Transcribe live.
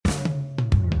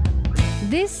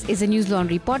This is a News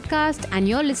Laundry podcast, and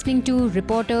you're listening to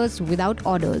Reporters Without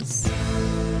Orders.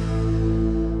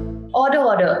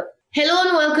 Order. Hello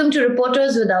and welcome to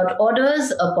Reporters Without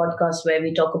Orders, a podcast where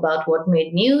we talk about what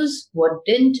made news, what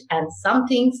didn't, and some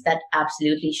things that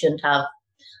absolutely shouldn't have.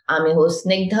 I'm your host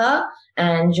Snigdha,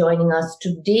 and joining us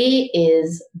today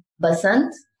is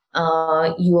Basant.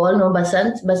 You all know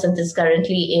Basant. Basant is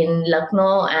currently in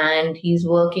Lucknow and he's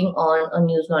working on a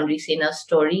News Laundry Sena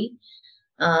story.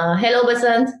 Hello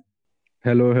Basant.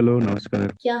 Hello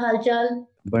नमस्कार। क्या हालचाल?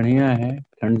 बढ़िया है,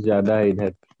 ठंड ज्यादा है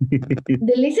इधर।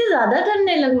 दिल्ली से ज्यादा ठंड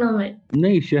है लखनऊ में?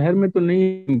 नहीं, शहर में तो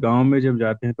नहीं, गांव में जब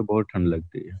जाते हैं तो बहुत ठंड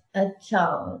लगती है। अच्छा।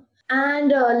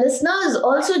 And listeners,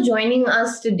 also joining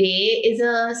us today is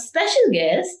a special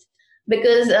guest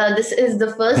because this is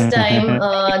the first time,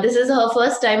 this is her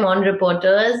first time on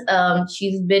Reporters.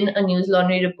 She's been a News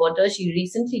Laundry reporter. She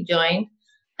recently joined.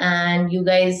 And you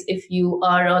guys, if you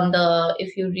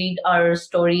read our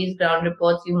stories, ground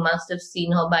reports, you must have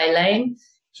seen her byline.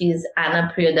 She's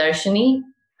Anna Priyadarshini.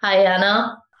 Hi,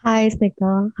 Anna. Hi,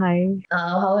 Snigdha. Hi.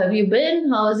 How have you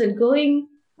been? How is it going?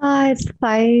 It's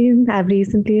fine. I've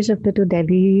recently shifted to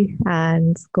Delhi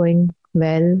and it's going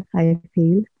well, I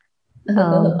feel.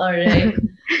 All right.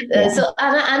 Yeah. So,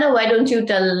 Anna, why don't you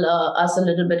tell us a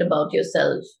little bit about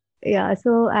yourself? Yeah,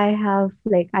 so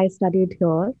I studied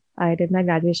here. I did my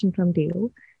graduation from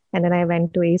DU, and then I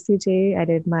went to ACJ. I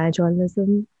did my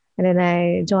journalism, and then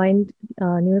I joined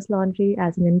News Laundry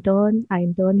as an intern. I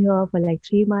interned here for like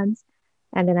 3 months,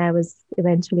 and then I was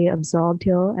eventually absorbed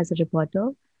here as a reporter.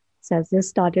 So I've just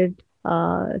started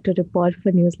to report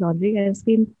for News Laundry, and it's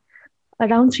been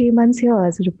around 3 months here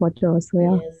as a reporter. So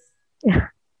yeah. Yes.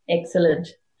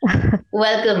 Excellent.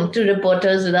 Welcome to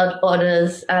Reporters Without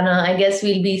Orders, Anna. I guess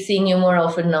we'll be seeing you more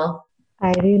often now.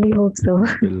 I really hope so.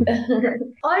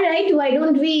 All right, why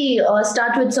don't we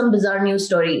start with some bizarre news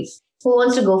stories? Who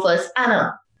wants to go first?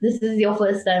 Anna, this is your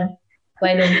first time.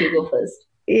 Why don't you go first?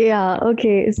 Yeah,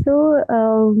 okay. So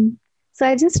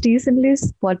I just recently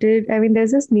spotted,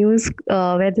 there's this news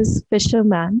where this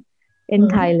fisherman in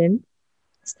Thailand,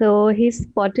 so he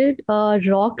spotted a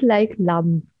rock-like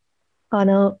lump on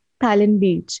a Thailand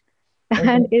beach,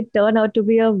 and it turned out to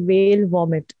be a whale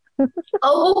vomit.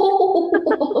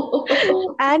 Oh!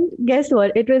 And guess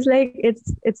what? It was like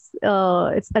it's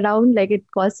around, like, it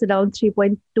costs around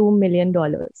 $3.2 million.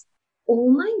 Oh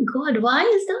my God! Why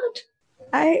is that?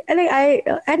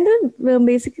 And then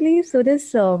basically, so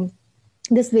this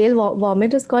whale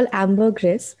vomit is called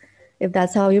ambergris, if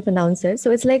that's how you pronounce it.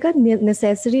 So it's like a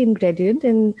necessary ingredient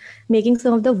in making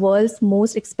some of the world's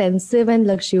most expensive and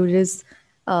luxurious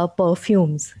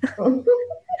perfumes.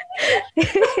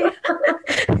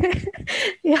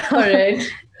 Yeah. All right.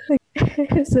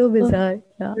 So bizarre.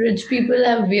 Yeah. Rich people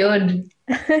have weird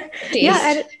taste.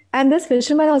 Yeah, and this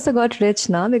fisherman also got rich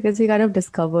now because he kind of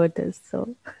discovered this.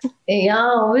 So yeah,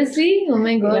 obviously. Oh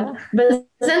my God. Yeah.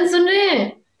 बस सुन रहे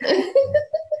हैं?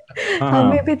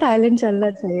 हमें भी Thailand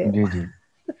चलना चाहिए। जी।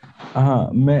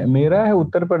 हाँ, मेरा है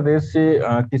उत्तर प्रदेश से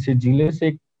किसी जिले से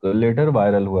एक लेटर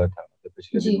वायरल हुआ था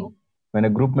पिछले दिनों। मैंने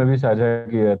ग्रुप में भी साझा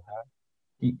किया था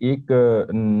कि एक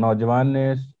नौजवान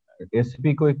ने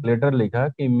एसपी को एक लेटर लिखा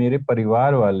कि मेरे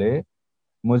परिवार वाले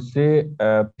मुझसे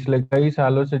पिछले कई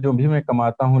सालों से जो भी मैं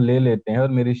कमाता हूँ ले लेते हैं और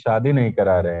मेरी शादी नहीं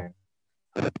करा रहे हैं,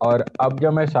 और अब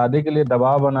जब मैं शादी के लिए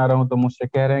दबाव बना रहा हूँ तो मुझसे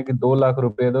कह रहे हैं कि 2 लाख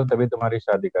रुपए दो तभी तुम्हारी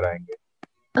शादी कराएंगे।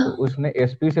 तो उसने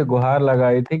एसपी से गुहार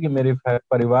लगाई थी कि मेरे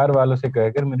परिवार वालों से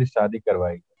कहकर मेरी शादी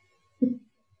करवाई।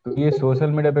 तो ये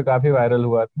सोशल मीडिया पे काफी वायरल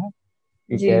हुआ था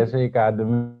कि कैसे एक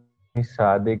आदमी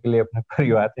शादी के लिए अपने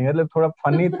परिवार से, मतलब थोड़ा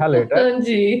फनी था लेटर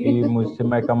कि मुझसे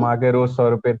मैं कमा के रोज 100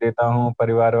 रुपए देता हूँ,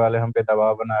 परिवार वाले हम पे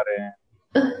दबाव बना रहे हैं।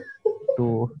 तो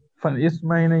इस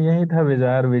महीने यही था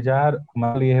विचार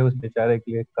हमारे लिए है, उस बेचारे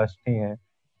के लिए कष्ट ही है।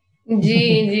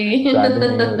 जी शादी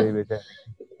नहीं हो रही बेचारे।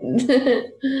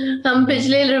 हम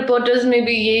पिछले रिपोर्टर्स में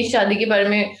भी ये शादी के बारे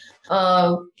में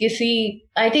किसी,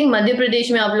 आई थिंक मध्य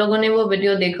प्रदेश में आप लोगों ने वो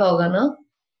वीडियो देखा होगा ना,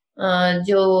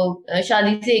 जो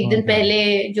शादी से एक दिन पहले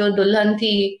जो दुल्हन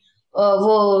थी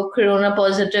वो कोरोना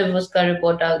पॉजिटिव उसका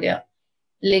रिपोर्ट आ गया,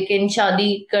 लेकिन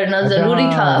शादी करना जरूरी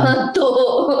था तो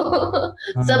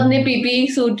सबने पीपीई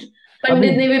सूट,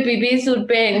 पंडित ने भी पीपीई सूट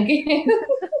पहन के।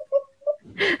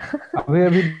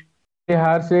 अभी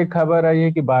बिहार से खबर आई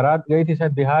है कि बारात गई थी,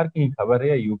 शायद बिहार की खबर है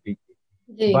या यूपी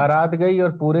की। बारात गई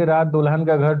और पूरे रात दुल्हन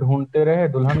का घर ढूंढते रहे,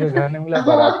 दुल्हन का घर नहीं मिला,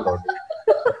 बारात लौट गई।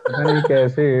 नहीं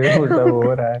कैसे सब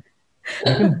हो रहा है,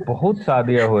 लेकिन बहुत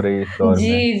शादियां हो रही है इस दौर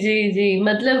में। जी,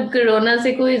 मतलब कोरोना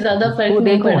से कोई ज्यादा फर्क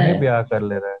नहीं पड़ा है, ब्याह कर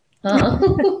ले रहा है।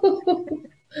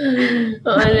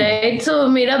 ऑलराइट, सो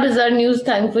मेरा बिजार न्यूज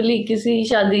थैंकफुली किसी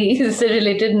शादी से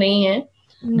रिलेटेड नहीं है।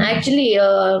 एक्चुअली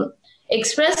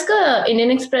एक्सप्रेस का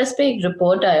इंडियन एक्सप्रेस पे एक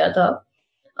रिपोर्ट आया था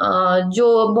जो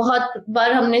बहुत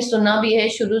बार हमने सुना भी है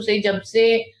शुरू से, जब से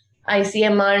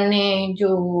ICMR ने जो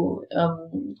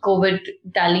कोविड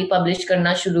टैली पब्लिश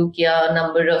करना शुरू किया,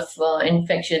 number of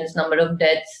infections, number of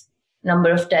deaths,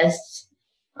 number of tests,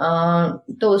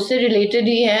 तो उससे रिलेटेड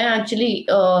ही है एक्चुअली।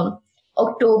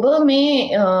 अक्टूबर में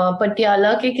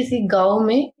पटियाला के किसी गांव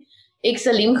में एक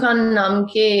सलीम खान नाम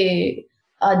के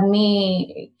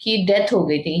आदमी की डेथ हो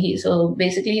गई थी। So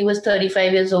basically he was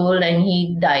 35 years old and he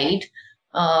died.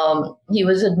 He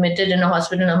was admitted in a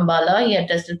hospital in Ambala. He had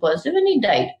tested positive and he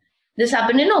died. This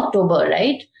happened in October,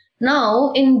 right?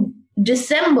 Now in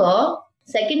December,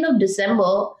 2nd of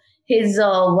December, his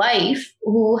wife,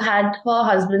 who had her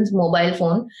husband's mobile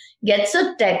phone, gets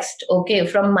a text, okay,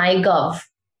 from MyGov,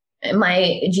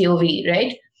 MyGov,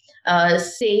 right?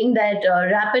 Saying that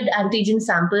rapid antigen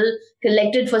sample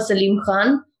collected for Salim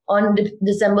Khan on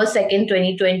December 2nd,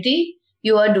 2020.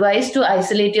 You are advised to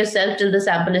isolate yourself till the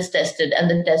sample is tested and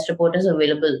the test report is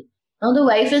available. Now the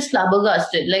wife is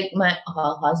flabbergasted, like my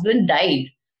husband died.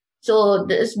 So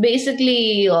this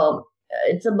basically,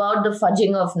 it's about the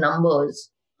fudging of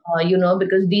numbers,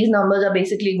 because these numbers are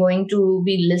basically going to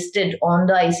be listed on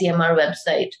the ICMR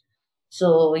website.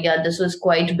 So yeah, this was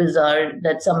quite bizarre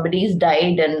that somebody's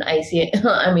died and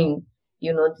I mean,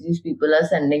 these people are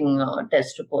sending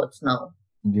test reports now.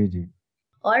 जी.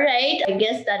 All right, I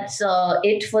guess that's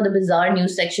it for the bizarre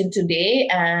news section today,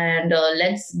 and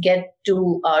let's get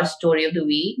to our story of the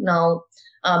week. Now,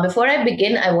 before I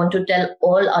begin, I want to tell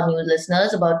all our new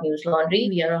listeners about News Laundry.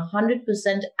 We are a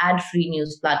 100% ad-free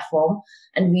news platform,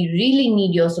 and we really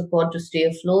need your support to stay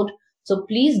afloat. So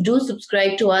please do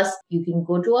subscribe to us. You can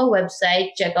go to our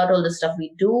website, check out all the stuff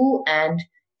we do, and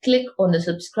click on the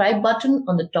subscribe button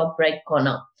on the top right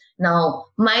corner. Now,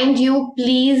 mind you,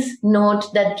 please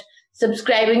note that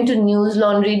subscribing to News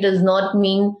Laundry does not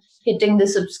mean hitting the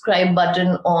subscribe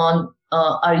button on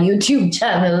our YouTube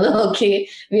channel, okay?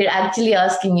 We're actually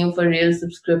asking you for real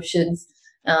subscriptions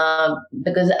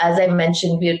because, as I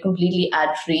mentioned, we are completely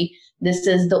ad-free. This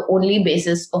is the only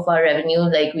basis of our revenue.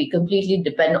 Like, we completely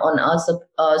depend on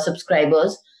our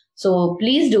subscribers. So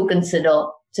please do consider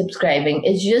subscribing.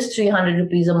 It's just 300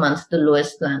 rupees a month, the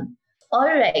lowest plan. All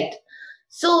right.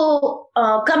 So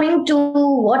coming to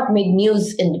what made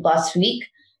news in the past week.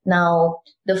 Now,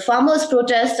 the farmers'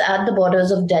 protests at the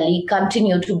borders of Delhi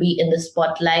continue to be in the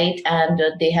spotlight, and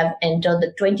they have entered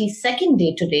the 22nd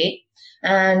day today.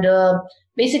 And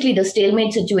basically, the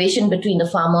stalemate situation between the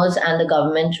farmers and the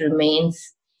government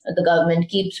remains. The government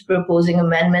keeps proposing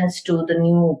amendments to the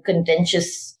new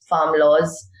contentious farm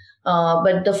laws,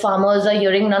 but the farmers are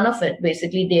hearing none of it.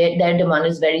 Basically, their demand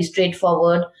is very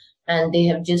straightforward, and they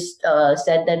have just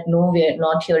said that, no, we're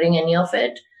not hearing any of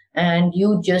it, and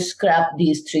you just scrap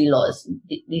these 3 laws,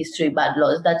 these 3 bad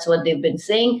laws. That's what they've been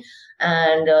saying,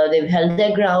 and they've held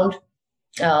their ground.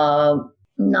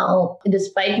 Now,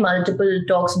 despite multiple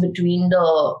talks between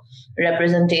the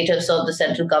representatives of the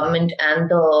central government and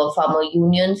the farmer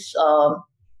unions,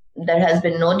 there has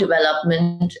been no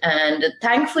development. And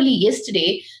thankfully,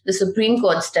 yesterday, the Supreme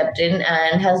Court stepped in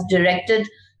and has directed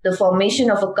the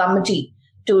formation of a committee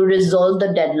to resolve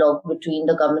the deadlock between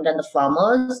the government and the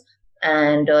farmers.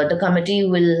 And the committee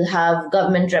will have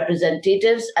government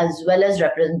representatives as well as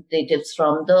representatives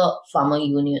from the farmer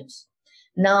unions.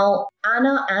 Now,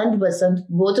 Anna and Vasant,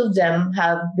 both of them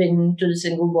have been to the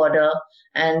Singhu border,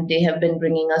 and they have been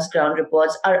bringing us ground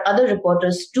reports. Our other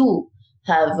reporters too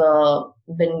have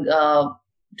been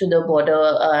to the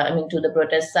border, to the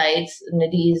protest sites.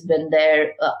 Nidhi has been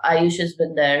there, Ayush has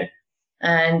been there,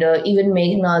 and even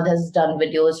Meghnad has done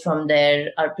videos from there.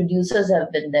 Our producers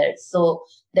have been there. So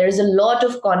there is a lot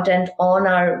of content on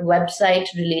our website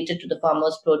related to the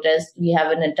farmers' protest. We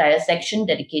have an entire section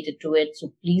dedicated to it,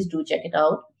 so please do check it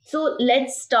out. So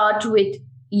let's start with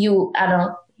you,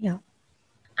 Anna. Yeah.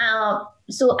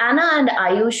 So Anna and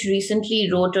Ayush recently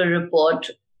wrote a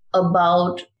report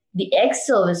about the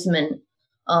ex-servicemen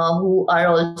who are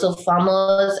also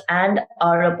farmers and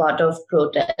are a part of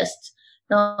protests.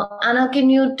 Now, Anna, can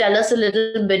you tell us a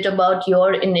little bit about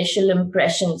your initial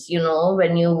impressions,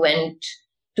 when you went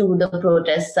to the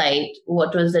protest site?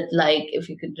 What was it like, if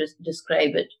you could just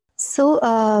describe it? So,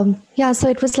 so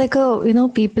it was like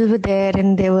people were there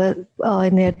and they were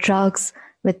in their trucks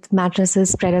with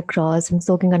mattresses spread across and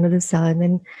soaking under the sun.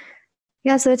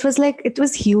 And so it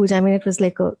was huge. I mean, it was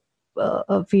like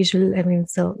a visual,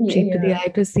 so cheap to the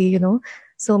eye to see,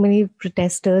 so many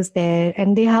protesters there,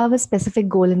 and they have a specific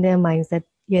goal in their minds that,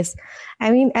 yes,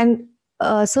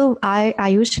 so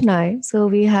Ayush and I, so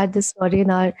we had this story in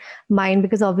our mind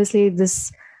because obviously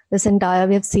this this entire,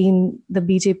 we have seen the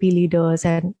BJP leaders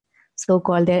and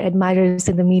so-called their admirers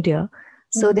in the media.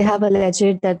 So they have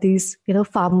alleged that these,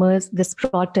 farmers, this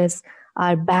protests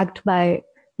are backed by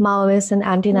Maoist and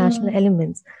anti-national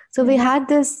elements. So we had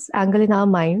this angle in our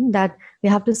mind that we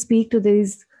have to speak to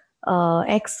these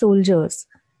ex-soldiers,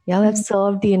 who have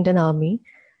served the Indian Army,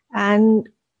 and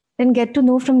get to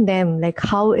know from them, like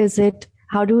how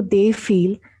do they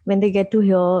feel when they get to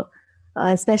hear,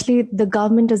 especially the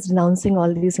government is denouncing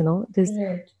all these,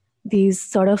 these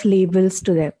sort of labels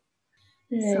to them.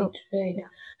 Right.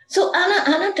 So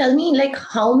Anna, tell me, like,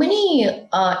 how many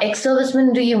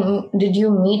ex-servicemen did you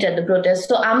meet at the protest?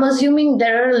 So I'm assuming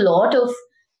there are a lot of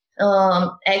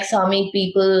ex-army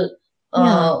people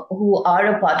who are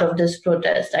a part of this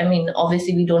protest. I mean,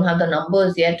 obviously we don't have the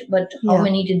numbers yet, but how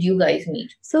many did you guys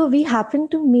meet? So we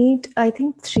happened to meet, I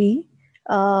think, 3.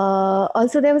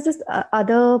 Also, there was this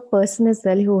other person as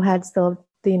well who had served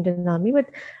the Indian Army, but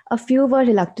a few were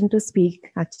reluctant to speak,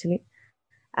 actually.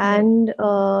 And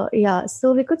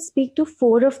so we could speak to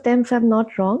 4 of them, if I'm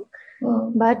not wrong.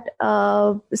 But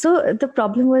so the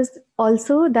problem was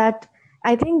also that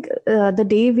I think the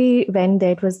day we went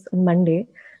there, it was on Monday.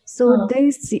 So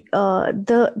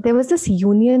there was this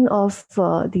union of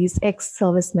these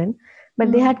ex-servicemen,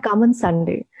 but they had come on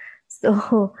Sunday.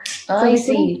 So I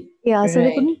see. So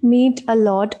we couldn't meet a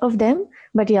lot of them,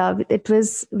 but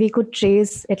we could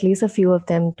trace at least a few of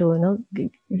them to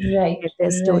get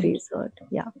their stories.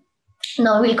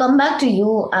 Now we'll come back to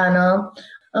you, Anna.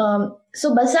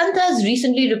 So Basant has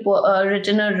recently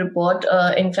written a report,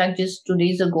 in fact, just 2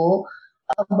 days ago,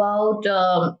 about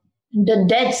the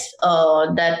deaths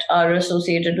that are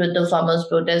associated with the farmers'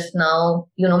 protest. Now,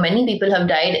 many people have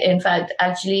died. In fact,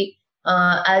 actually,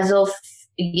 as of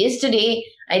yesterday,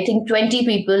 I think 20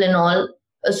 people in all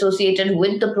associated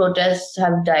with the protests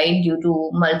have died due to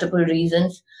multiple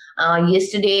reasons.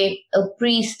 Yesterday, a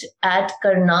priest at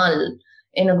Karnal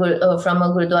from a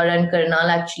Gurudwara in Karnal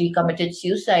actually committed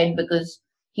suicide because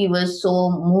he was so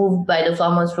moved by the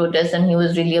farmers' protest, and he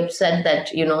was really upset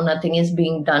that nothing is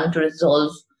being done to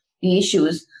resolve the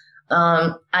issues.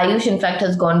 Ayush, in fact,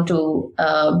 has gone to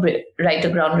write a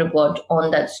ground report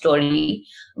on that story.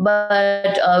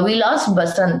 But we'll ask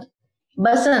Basant.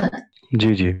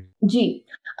 जी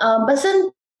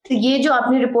बसंत, ये जो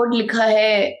आपने report लिखा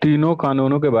है, तीनों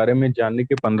कानूनों के बारे में जानने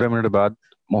के 15 मिनट बाद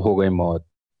हो गई मौत।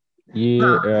 ये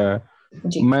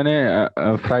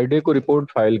मैंने फ्राइडे को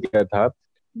रिपोर्ट फाइल किया था,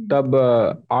 तब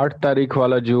 8 तारीख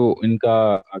वाला जो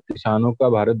इनका किसानों का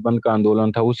भारत बंद का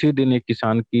आंदोलन था, उसी दिन एक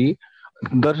किसान की,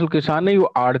 दरअसल किसान नहीं,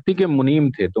 वो आड़ती के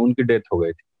मुनीम थे, तो उनकी डेथ हो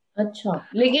गई थी। अच्छा,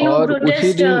 लेकिन वो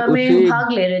प्रोटेस्ट में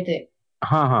भाग ले रहे थे।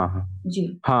 हाँ,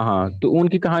 तो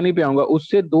उनकी कहानी पे आऊंगा।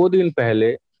 उससे 2 दिन पहले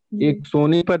एक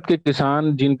सोनीपत के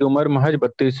किसान जिनकी उम्र महज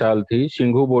 32 साल थी,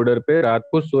 सिंघू बॉर्डर पे रात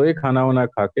को सोए, खाना वाना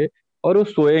खा के, और वो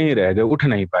सोए ही रह गए, उठ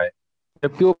नहीं पाए,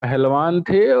 जबकि वो पहलवान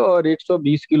थे और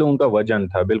 120 किलो उनका वजन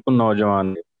था, बिल्कुल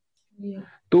नौजवान थे।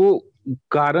 तो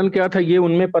कारण क्या था ये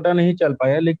उनमें पता नहीं चल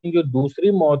पाया। लेकिन जो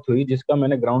दूसरी मौत हुई, जिसका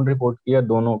मैंने ग्राउंड रिपोर्ट किया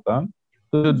दोनों का,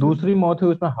 तो जो दूसरी मौत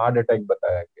हुई उसमें हार्ट अटैक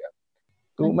बताया गया।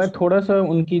 तो मैं थोड़ा सा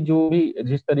उनकी जो भी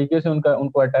जिस तरीके से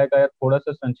उनको अटैक आया, थोड़ा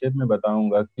सा संक्षेप में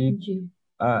बताऊंगा कि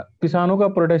किसानों का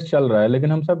प्रोटेस्ट चल रहा है,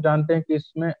 लेकिन हम सब जानते हैं कि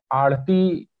इसमें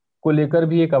आड़ती को लेकर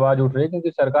भी एक आवाज उठ रही है,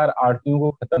 क्योंकि सरकार आड़तियों को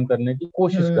खत्म करने की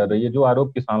कोशिश कर रही है, जो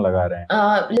आरोप किसान लगा रहे हैं।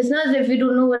 Listeners, if you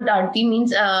don't know what आड़ती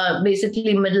means,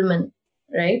 basically middlemen,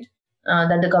 right?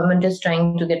 That the government is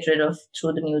trying to get rid of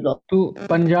through the new law. तो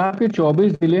पंजाब के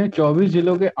 24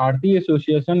 जिलों के आड़ती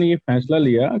एसोसिएशन ने ये फैसला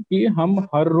लिया कि हम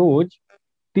हर रोज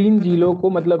 3 जिलों को,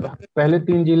 मतलब पहले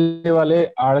 3 जिले वाले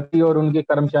आड़ती और उनके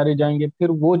कर्मचारी जाएंगे,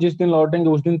 फिर वो जिस दिन लौटेंगे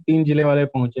उस दिन 3 जिले वाले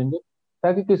पहुंचेंगे,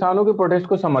 ताकि किसानों के प्रोटेस्ट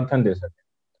को समर्थन दे सके।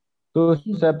 तो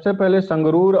सबसे पहले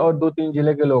संगरूर और 2-3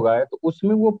 जिले के लोग आए, तो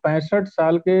उसमें वो 65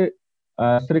 साल के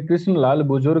श्री कृष्ण लाल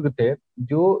बुजुर्ग थे,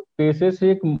 जो पेशे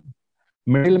से एक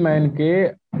मिडिल मैन के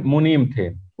मुनीम थे,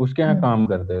 उसके यहाँ काम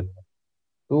करते थे।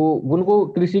 तो उनको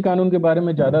कृषि कानून के बारे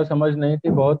में ज्यादा समझ नहीं थी,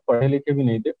 बहुत पढ़े लिखे भी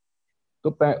नहीं थे। तो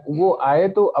वो आए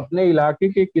तो अपने इलाके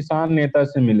के किसान नेता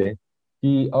से मिले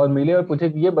और पूछे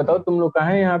कि ये बताओ तुम लोग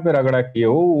कहाँ यहाँ पे रगड़ा किए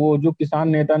हो। वो जो किसान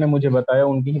नेता ने मुझे बताया,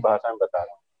 उनकी ही भाषा में बता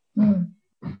रहा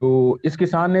हूँ। तो इस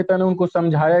किसान नेता ने उनको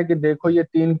समझाया कि देखो, ये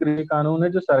 3 कृषि कानून है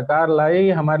जो सरकार लाए,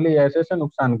 ये हमारे लिए ऐसे ऐसे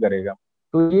नुकसान करेगा।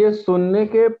 तो ये सुनने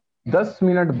के 10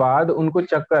 मिनट बाद उनको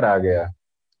चक्कर आ गया,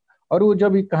 और वो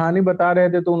जब ये कहानी बता रहे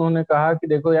थे तो उन्होंने कहा कि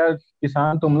देखो यार,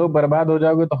 किसान तुम लोग बर्बाद हो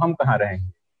जाओगे तो हम कहाँ रहेंगे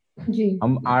जी,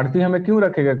 हम आड़ती हमें क्यों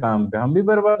रखेगा काम पे, हम भी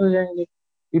बर्बाद हो जाएंगे।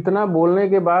 इतना बोलने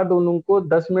के बाद उनको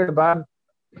 10 मिनट बाद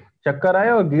चक्कर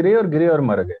आया और गिरे और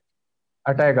मर गए।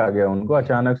 अटैक आ गया उनको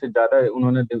अचानक से, ज्यादा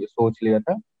उन्होंने सोच लिया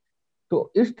था।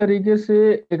 तो इस तरीके से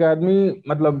एक आदमी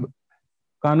मतलब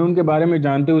कानून के बारे में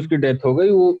जानते हुए उसकी डेथ हो गई,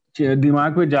 वो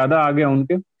दिमाग पे ज्यादा आ गया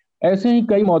उनके। ऐसे ही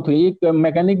कई मौत हुई। एक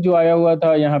मैकेनिक जो आया हुआ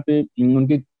था यहाँ पे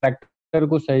उनके ट्रैक्टर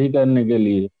को सही करने के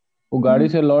लिए, वो गाड़ी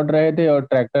से लौट रहे थे और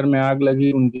ट्रैक्टर में आग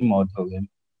लगी, उनकी मौत हो गई।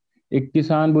 एक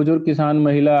किसान, बुजुर्ग किसान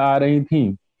महिला आ रही थी,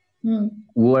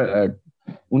 वो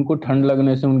उनको ठंड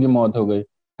लगने से उनकी मौत हो गई।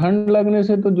 ठंड लगने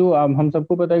से तो जो अब हम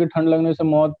सबको पता है कि ठंड लगने से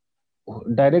मौत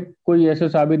डायरेक्ट कोई ऐसे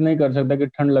साबित नहीं कर सकता कि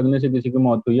ठंड लगने से किसी की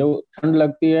मौत हुई है। वो ठंड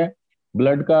लगती है,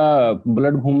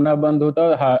 ब्लड घूमना बंद होता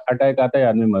है, अटैक आता है,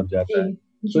 आदमी मर जाता है।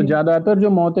 तो ज्यादातर जो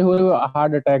मौतें हो रही है वो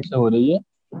हार्ट अटैक से हो रही है।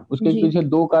 उसके पीछे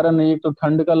दो कारण है, एक तो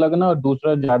ठंड का लगना और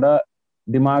दूसरा ज्यादा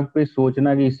दिमाग पे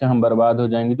सोचना कि इससे हम बर्बाद हो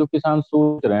जाएंगे। जो किसान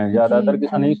सोच रहे हैं, ज्यादातर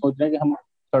किसान यही सोच रहे हैं कि हम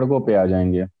सड़कों पे आ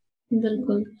जाएंगे।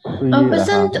 बिल्कुल। तो ये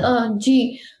बसंत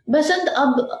जी, बसंत,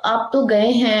 अब आप तो गए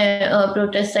हैं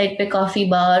प्रोटेस्ट साइट पे काफी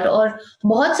बार, और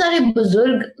बहुत सारे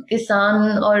बुजुर्ग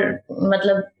किसान और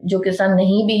मतलब जो किसान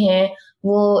नहीं भी हैं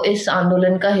वो इस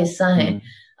आंदोलन का हिस्सा हैं।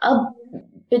 अब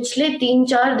पिछले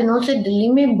 3-4 दिनों से दिल्ली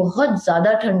में बहुत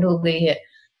ज्यादा ठंड हो गई है।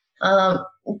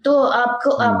 तो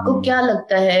आपको क्या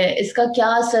लगता है, इसका क्या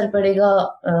असर पड़ेगा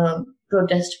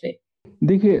प्रोटेस्ट पे?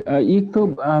 देखिए, एक तो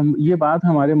ये बात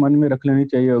हमारे मन में रख लेनी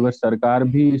चाहिए, अगर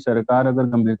सरकार अगर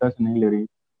गंभीरता से नहीं ले रही,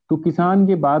 तो किसान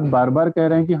ये बात बार बार कह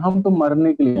रहे हैं कि हम तो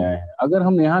मरने के लिए आए हैं, अगर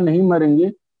हम यहाँ नहीं मरेंगे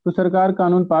तो सरकार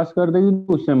कानून पास कर देगी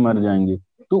तो उससे मर जाएंगे।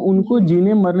 तो उनको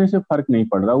जीने मरने से फर्क नहीं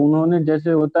पड़ रहा। उन्होंने,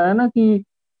 जैसे होता है ना कि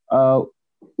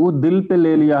वो दिल पे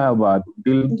ले लिया है बात,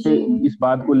 दिल पे इस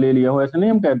बात को ले लिया हो, ऐसा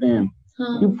नहीं हम कहते हैं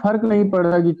कि फर्क नहीं पड़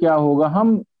रहा कि क्या होगा,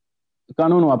 हम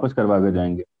कानून वापस करवा के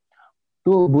जाएंगे।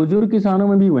 तो बुजुर्ग किसानों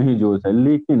में भी वही जोश है,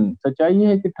 लेकिन सच्चाई ये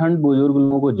है कि ठंड बुजुर्ग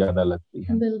लोगों को ज्यादा लगती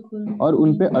है। बिल्कुल। और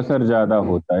उनपे असर ज्यादा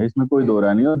होता है, इसमें कोई दो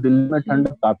राय नहीं। और दिल्ली में ठंड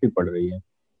काफी पड़ रही है।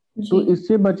 तो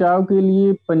इससे बचाव के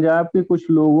लिए पंजाब के कुछ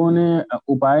लोगों ने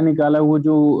उपाय निकाला। वो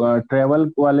जो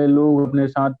ट्रेवल वाले लोग अपने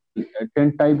साथ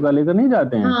टेंट टाइप का लेकर नहीं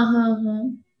जाते हैं,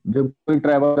 जब कोई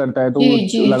ट्रेवल करता है तो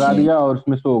वो लगा दिया और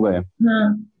उसमें सो गए।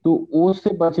 तो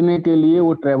उससे बचने के लिए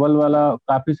वो ट्रेवल वाला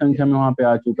काफी संख्या में वहां पे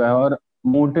आ चुका है, और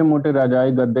मोटे मोटे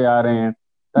रजाई गद्दे आ रहे हैं,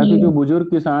 ताकि जो बुजुर्ग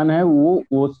किसान है वो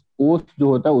ओस जो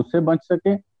होता है उससे बच सके,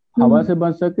 हवा से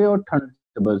बच सके और ठंड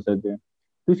से बच सके।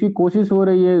 तो इसकी कोशिश हो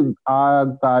रही है।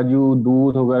 आग, काजू,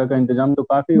 दूध वगैरह का इंतजाम तो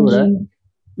काफी हो रहा है,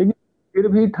 लेकिन फिर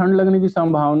भी ठंड लगने की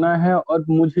संभावना है। और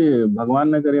मुझे,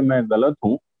 भगवान न करे मैं गलत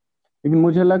हूँ, लेकिन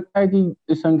मुझे लगता है कि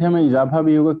इस संख्या में इजाफा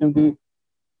भी होगा, क्योंकि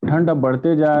ठंड अब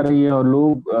बढ़ते जा रही है और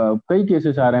लोग कई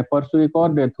केसेस आ रहे हैं। परसों एक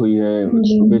और डेथ हुई है,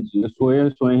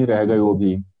 सोए ही रह गए वो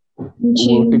भी।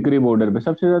 वो टिकरी बॉर्डर पे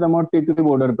सबसे ज्यादा मौत टिकरी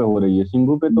बॉर्डर पे हो रही है।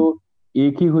 सिंघू पे तो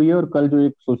एक ही हुई है, और कल जो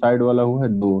एक सुसाइड वाला हुआ है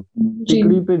 2।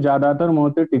 टिकरी पे ज्यादातर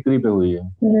मौतें टिकरी पे हुई है।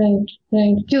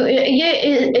 राइट। क्यों ये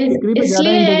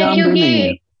इसलिए है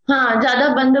क्योंकि ज्यादा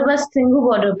बंदोबस्त सिंघू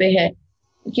बॉर्डर पे है,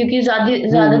 क्योंकि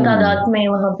ज्यादा तादाद में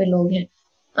वहां पे लोग हैं।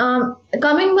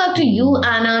 Coming back to you,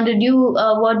 Anna,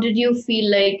 what did you feel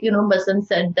like? Basant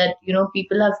said that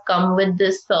people have come with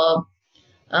this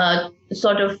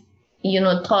sort of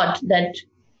thought that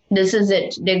this is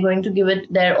it. They're going to give it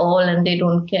their all and they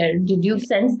don't care. Did you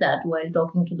sense that while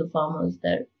talking to the farmers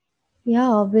there? Yeah,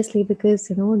 obviously, because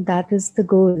that is the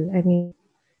goal. I mean,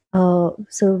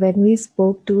 so when we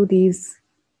spoke to these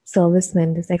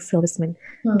servicemen, this ex-servicemen,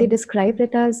 they described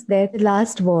it as their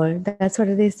last war. That's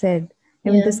what they said. I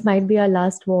mean, this might be our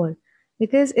last war,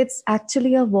 because it's actually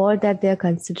a war that they're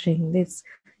considering. It's,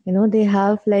 they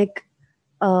have like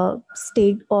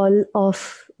staked all of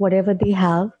whatever they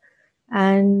have,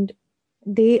 and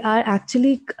they are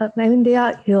actually, they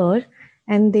are here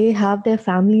and they have their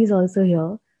families also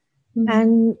here.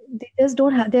 And they just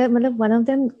don't have one of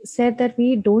them said that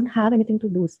we don't have anything to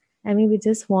lose. I mean, we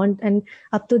just want, and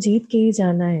ab to jeet ke hi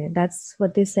jana hai. That's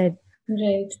what they said.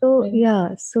 Right. So yeah,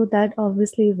 so that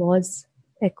obviously was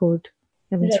echoed,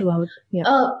 I mean, throughout.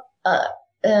 Yeah.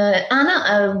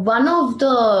 Anna, one of the,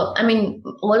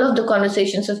 all of the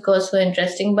conversations, of course, were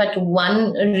interesting, but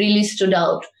one really stood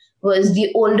out was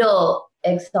the older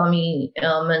ex-army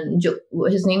man.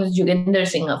 His name is Joginder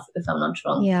Singh, if I'm not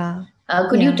wrong. Yeah.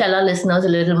 Could you tell our listeners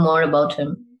a little more about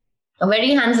him? A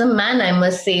very handsome man, I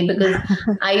must say, because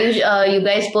you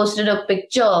guys posted a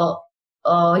picture.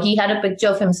 He had a picture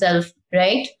of himself,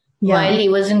 right? Yeah. While he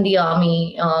was in the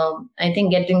army, I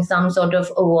think getting some sort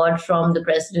of award from the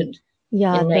president in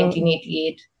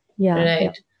 1988. Yeah. Right.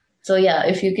 Yeah. So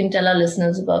if you can tell our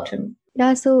listeners about him.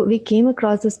 Yeah, so we came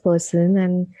across this person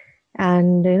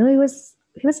and he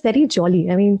was very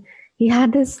jolly. I mean, he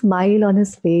had this smile on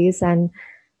his face,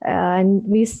 and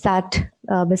we sat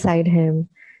beside him,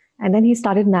 and then he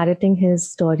started narrating his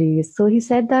stories. So he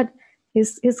said that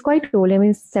He's quite old. I mean,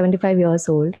 he's 75 years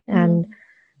old, and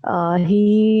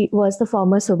he was the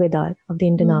former Subedar of the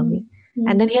Indian Army.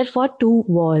 And then he had fought 2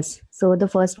 wars. So the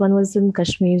first one was in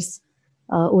Kashmir's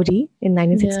Uri in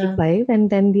 1965, and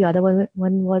then the other one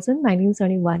was in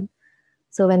 1971.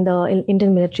 So when the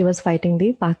Indian military was fighting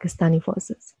the Pakistani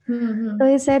forces. So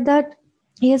he said that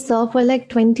he has served for like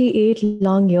 28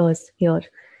 long years here.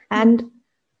 And,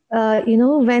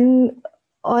 when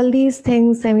all these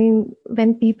things, I mean,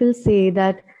 when people say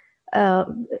that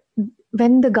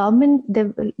when the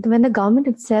government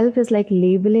itself is like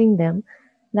labeling them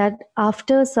that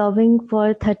after serving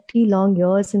for 30 long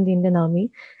years in the Indian Army,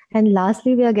 and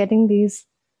lastly, we are getting these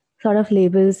sort of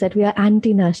labels that we are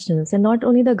anti-nationals. And not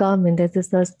only the government, there's this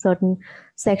certain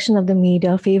section of the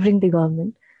media favoring the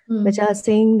government, which are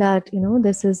saying that,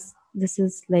 this is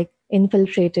like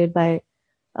infiltrated by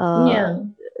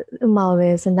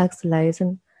Maoists and Naxalites.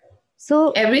 And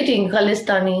so everything,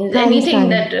 Khalistanis, anything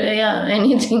that,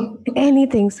 anything.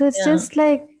 Anything. So it's just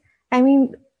like, I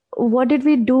mean, what did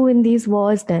we do in these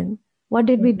wars then? What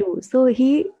did we do? So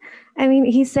he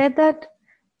said that,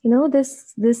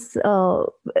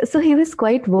 so he was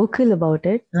quite vocal about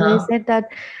it. So he said that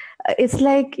it's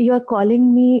like you are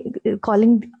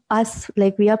calling us,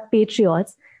 like we are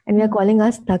patriots, and we are calling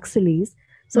us Naxalis.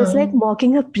 So it's like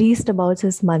mocking a priest about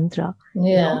his mantra,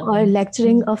 or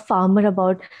lecturing a farmer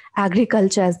about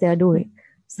agriculture as they are doing.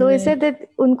 So he said that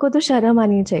unko to sharam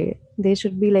aani chahiye. They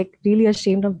should be like really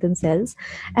ashamed of themselves.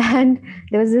 And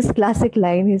there was this classic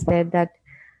line. He said that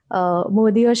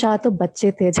Modi aur Shah to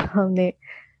bacche the jab humne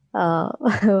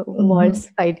wars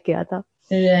fight kiya tha.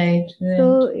 Right.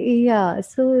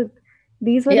 So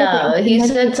these were the things. He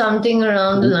said something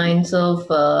around the lines of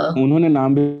उन्होंने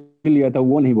नाम भी लिया था,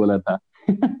 वो नहीं बोला था.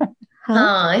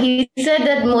 He said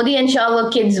that Modi and Shah were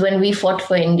kids when we fought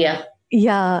for India.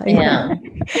 Yeah.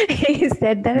 He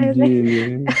said that.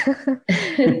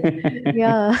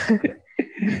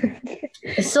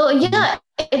 So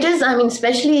it is. I mean,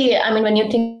 especially, when you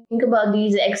think about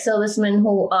these ex-servicemen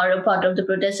who are a part of the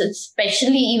protest, it's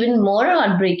especially even more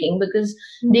heartbreaking because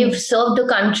they've served the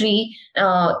country,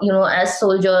 as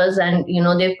soldiers, and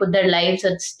they've put their lives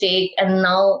at stake, and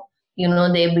now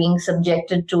they're being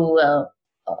subjected to.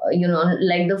 The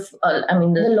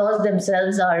laws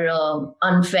themselves are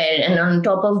unfair, and on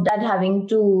top of that, having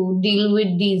to deal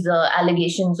with these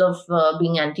allegations of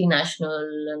being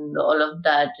anti-national and all of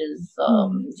that is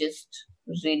just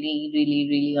really, really,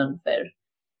 really unfair.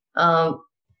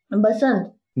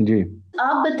 बसंत जी,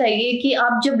 आप बताइए कि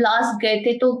आप जब last गए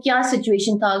थे तो क्या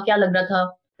situation था, क्या लग रहा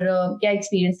था, क्या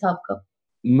एक्सपीरियंस था आपका?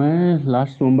 मैं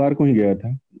लास्ट सोमवार को ही गया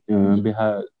था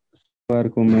बिहार. सोमवार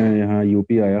को मैं यहाँ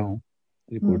यूपी आया हूँ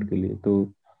रिपोर्ट के लिए.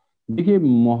 तो देखिए,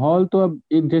 माहौल तो अब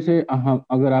एक जैसे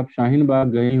अगर आप शाहीन बाग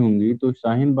गई होंगी तो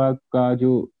शाहीन बाग का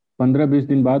जो 15-20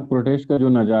 दिन बाद प्रोटेस्ट का जो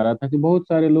नजारा था कि बहुत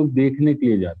सारे लोग देखने के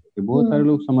लिए जाते थे, बहुत सारे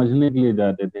लोग समझने के लिए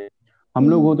जाते थे. हम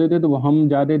लोग होते थे तो हम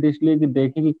जाते थे इसलिए कि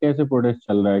देखें कि कैसे प्रोटेस्ट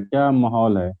चल रहा है, क्या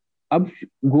माहौल है. अब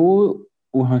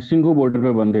वहाँ सिंघू बॉर्डर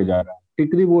पे बंधे जा रहा है.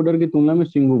 टिकरी बॉर्डर की तुलना में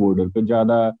सिंघू बॉर्डर पे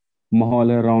ज्यादा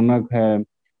माहौल है, रौनक है,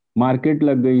 मार्केट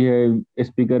लग गई है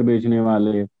स्पीकर बेचने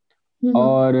वाले,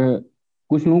 और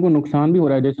कुछ लोगों को नुकसान भी हो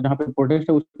रहा है. जैसे जहाँ पे प्रोटेस्ट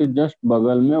है उसके जस्ट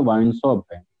बगल में वाइन शॉप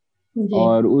है,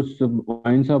 और उस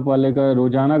वाइन शॉप वाले का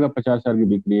रोजाना का 50,000 की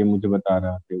बिक्री है, मुझे बता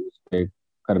रहा थे उसके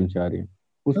कर्मचारी.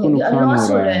 उसको नुकसान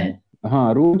हो रहा है.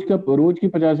 हाँ, रोज की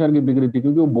 50,000 की बिक्री थी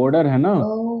क्योंकि वो बॉर्डर है ना.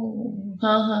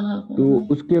 तो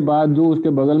उसके बाद जो उसके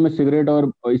बगल में सिगरेट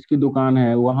और इसकी दुकान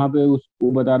है वहां पे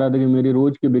वो बता रहा था कि मेरी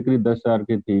रोज की बिक्री 10,000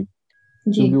 की थी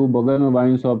क्योंकि वो बगल में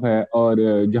वाइन शॉप है.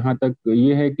 और जहां तक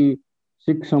ये है कि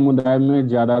सिख समुदाय में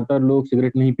ज्यादातर लोग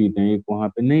सिगरेट नहीं पीते हैं, वहां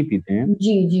पे नहीं पीते हैं.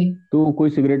 जी. तो कोई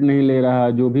सिगरेट नहीं ले रहा,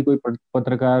 जो भी कोई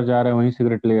पत्रकार जा रहा है वहीं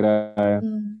सिगरेट ले रहा है.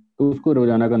 तो उसको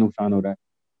रोजाना का नुकसान हो रहा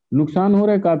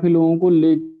है काफी लोगों को.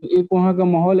 एक वहाँ का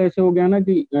माहौल ऐसे हो गया ना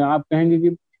कि आप कहेंगे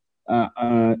कि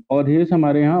अवधेश,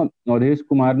 हमारे यहाँ अवधेश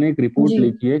कुमार ने एक रिपोर्ट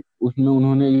लिखी है, उसमें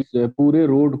उन्होंने इस पूरे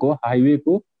रोड को, हाईवे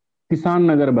को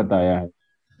किसान नगर बताया है.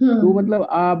 तो मतलब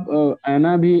आप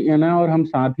ऐना और हम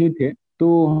साथ ही थे,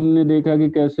 तो हमने देखा कि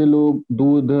कैसे लोग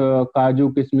दूध, काजू,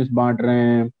 किशमिश बांट रहे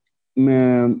हैं,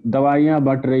 दवाइयां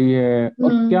बट रही है,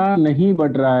 और क्या नहीं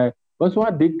बट रहा है. बस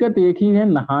वहाँ दिक्कत एक ही है,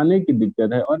 नहाने की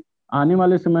दिक्कत है. और आने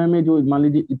वाले समय में जो मान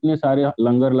लीजिए इतने सारे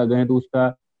लंगर लगे हैं तो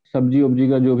उसका सब्जी उब्जी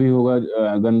का जो भी होगा,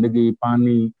 गंदगी,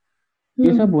 पानी,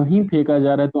 ये सब वहीं फेंका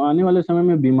जा रहा है. तो आने वाले समय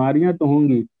में बीमारियां तो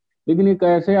होंगी, लेकिन एक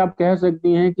ऐसे आप कह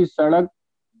सकती हैं कि सड़क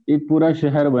एक पूरा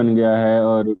शहर बन गया है,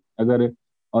 और अगर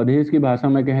अवधेश की भाषा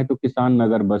में कहें तो किसान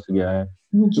नगर बस गया है.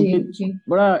 जी.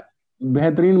 बड़ा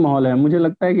बेहतरीन माहौल है. मुझे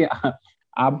लगता है कि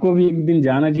आपको भी एक दिन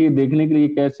जाना चाहिए देखने के लिए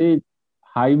कैसे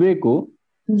हाईवे को,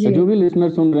 जी जो भी लिसनर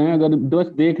सुन रहे हैं, अगर बस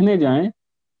देखने जाएं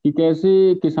कि कैसे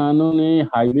किसानों ने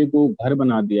हाईवे को घर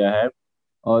बना दिया है,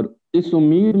 और इस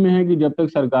उम्मीद में है कि जब तक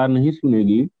सरकार नहीं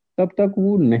सुनेगी तब तक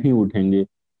वो नहीं उठेंगे।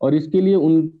 और इसके लिए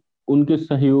उनके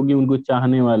सहयोगी, उनको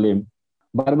चाहने वाले,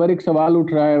 बार बार एक सवाल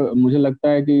उठ रहा है। मुझे लगता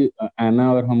है कि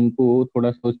ऐना और हमको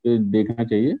थोड़ा सा उस पर देखना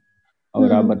चाहिए,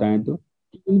 और आप हम्म बताएं तो,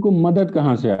 कि इनको मदद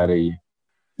कहाँ से आ रही है।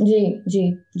 जी जी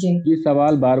जी ये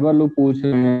सवाल बार बार लोग पूछ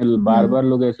रहे हैं, बार हम्म बार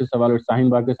लोग ऐसे सवाल, शाहीन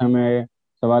बाग के समय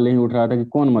सवाल यही उठ रहा था कि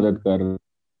कौन मदद कर रहा है।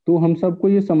 तो हम सबको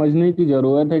ये समझने की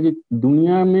जरूरत है कि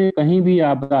दुनिया में कहीं भी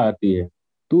आपदा आती है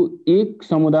तो एक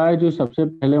समुदाय जो सबसे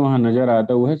पहले वहां नजर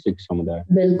आता है वो है सिख समुदाय।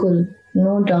 बिल्कुल,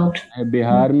 नो डाउट। चाहे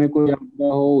बिहार में कोई आपदा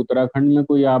हो, उत्तराखंड में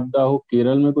कोई आपदा हो,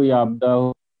 केरल में कोई आपदा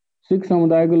हो, सिख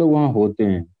समुदाय के लोग वहां होते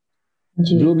हैं।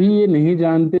 जी जो भी ये नहीं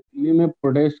जानते दिल्ली में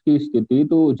प्रोटेस्ट की स्थिति,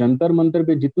 तो जंतर मंतर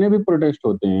पे जितने भी प्रोटेस्ट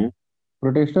होते हैं,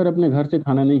 प्रोटेस्टर अपने घर से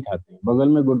खाना नहीं खाते हैं। बगल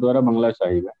में गुरुद्वारा बंगला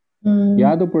साहिब है, हम्म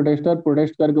या तो प्रोटेस्टर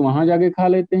प्रोटेस्ट करके वहां जाके खा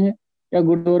लेते हैं, या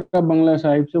गुरुद्वारा बंगला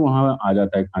साहिब से वहां आ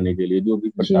जाता है खाने के लिए जो भी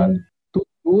जी प्रसाद। तो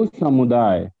वो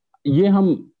समुदाय, ये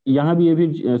हम यहाँ भी ये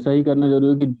भी सही करना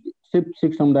जरूरी है कि सिर्फ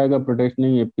सिख समुदाय का प्रोटेस्ट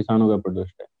नहीं है, किसानों का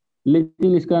प्रोटेस्ट है,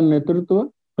 लेकिन इसका नेतृत्व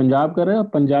पंजाब कर रहा है, और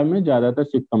पंजाब में ज्यादातर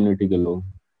सिख कम्युनिटी के लोग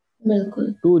हैं।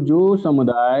 बिल्कुल तो जो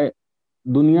समुदाय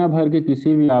दुनिया भर के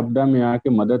किसी भी आपदा में आके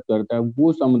मदद करता है,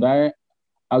 वो समुदाय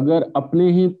अगर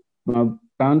अपने ही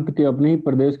प्रांत के, अपने ही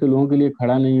प्रदेश के लोगों के लिए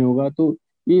खड़ा नहीं होगा तो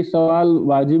ये सवाल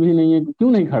वाजिब ही नहीं है कि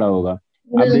क्यों नहीं खड़ा होगा।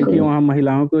 आप देखिए बिल्कुल वहां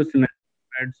महिलाओं को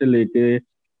पैड से लेके,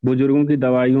 बुजुर्गों की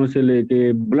दवाइयों से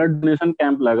लेके, ब्लड डोनेशन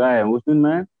कैंप लगा है। उस दिन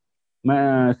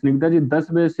मैं स्निग्धा जी, 10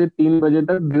 बजे से 3 बजे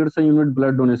तक 150 यूनिट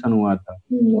ब्लड डोनेशन हुआ था।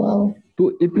 वाओ तो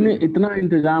इतना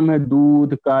इंतजाम है,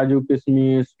 दूध, काजू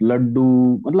किशमिश, लड्डू,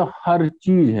 मतलब हर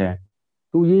चीज है।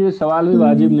 तो ये सवाल भी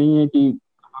वाजिब हम्म नहीं है कि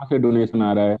कहाँ से डोनेशन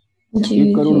आ रहा है। जी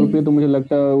 1 करोड़ रुपए तो मुझे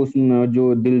लगता है उस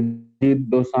जो दिलजीत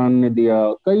दोसांझ ने दिया,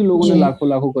 कई लोगों ने जी लाखों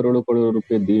लाखों करोड़ों करोड़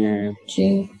रुपए दिए हैं।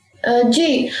 जी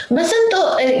जी बसंत,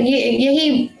 तो ये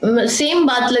यही सेम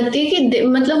बात लगती है कि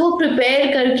मतलब वो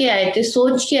प्रिपेयर करके आए थे,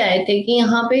 सोच के आए थे कि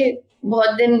यहाँ पे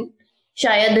बहुत दिन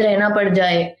शायद रहना पड़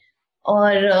जाए,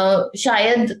 और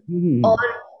शायद हम्म।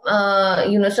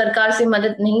 और सरकार से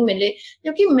मदद नहीं मिले।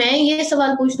 क्योंकि मैं ये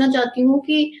सवाल पूछना चाहती हूँ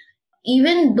कि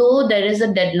even though there is a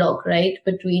deadlock, right,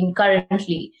 between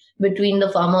currently between the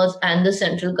farmers and the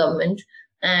central government,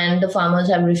 and the farmers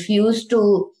have refused to,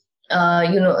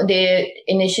 they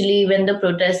initially, when the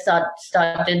protests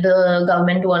started, the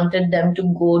government wanted them to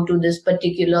go to this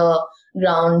particular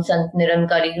ground, Sant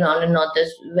Nirankari ground in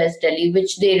northwest West Delhi,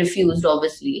 which they refused,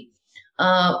 obviously.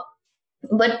 Uh,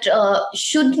 but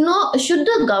should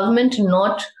the government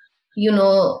not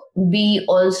be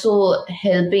also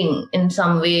helping in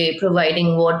some way,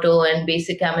 providing water and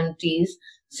basic amenities,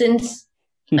 since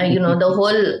the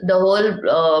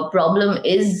whole problem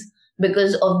is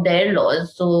because of their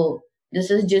laws. So this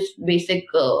is just basic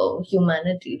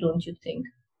humanity, don't you think?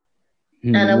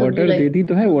 Anna, would you water like? देती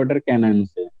तो है water cannon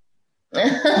से।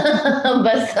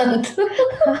 Basant,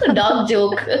 dog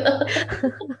joke.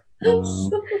 नहीं,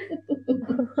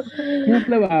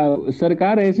 मतलब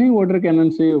सरकार ऐसे ही water cannon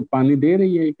से पानी दे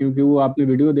रही है, क्योंकि वो आपने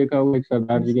वीडियो देखा होगा एक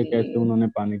सरदार जी के, कैसे जी उन्होंने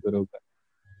पानी को रोका।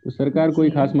 तो सरकार कोई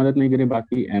खास जी मदद नहीं करे,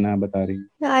 बाकी ऐना बता रही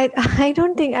है। I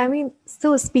don't think, I mean,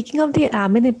 so speaking of the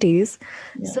amenities,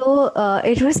 yeah. so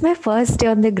it was my first day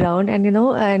on the ground, and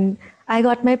and I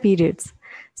got my periods.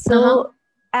 So, Uh-huh.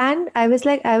 and I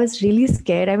was really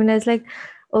scared. I mean, I was like,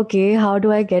 okay, how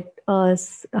do I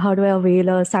avail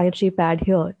a sanitary pad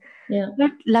here? Yeah.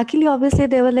 But luckily, obviously,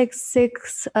 there were like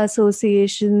 6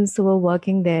 associations who were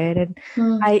working there, and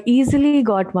I easily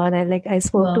got one. I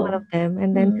spoke to one Wow. of them,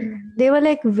 and then they were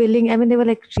like willing. I mean, they were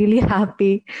like really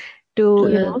happy To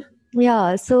to, help.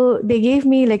 yeah. So they gave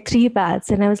me like 3 pads,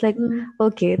 and I was like,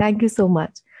 okay, thank you so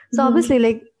much. So obviously,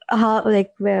 like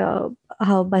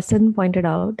how Basan pointed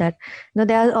out that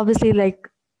there are obviously like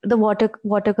the water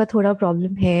ka thoda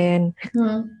problem hai, and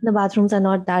the bathrooms are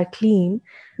not that clean.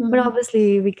 But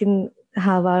obviously, we can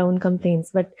have our own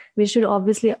complaints. But we should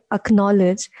obviously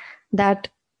acknowledge that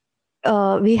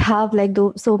we have like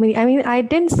so many. I mean, I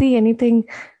didn't see anything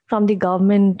from the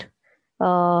government.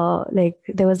 Like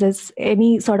there was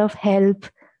any sort of help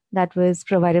that was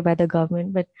provided by the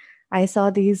government. But I saw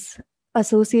these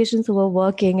associations who were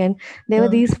working, and there were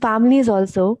these families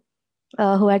also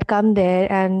who had come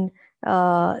there, and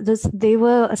they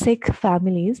were Sikh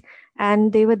families,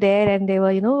 and they were there, and they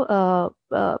were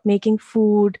making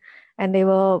food, and they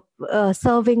were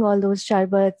serving all those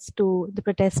sharbats to the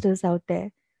protesters out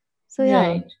there. So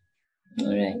yeah.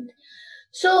 Right.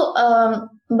 So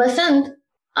Basant,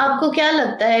 आपको क्या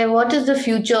लगता है, what is the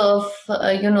future of,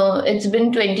 it's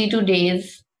been 22 days,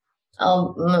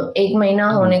 एक महीना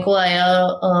होने को आया,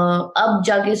 अब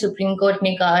जाके सुप्रीम कोर्ट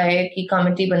ने कहा है कि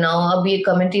कमेटी बनाओ। अब ये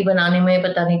कमेटी बनाने में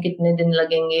पता नहीं कितने दिन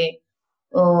लगेंगे,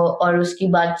 और उसकी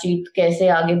बातचीत कैसे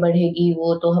आगे बढ़ेगी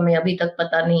वो तो हमें अभी तक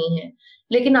पता नहीं है।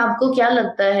 लेकिन आपको क्या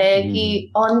लगता है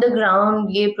कि ऑन द ग्राउंड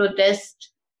ये प्रोटेस्ट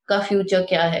का फ्यूचर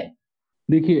क्या है?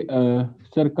 देखिए,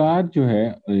 सरकार जो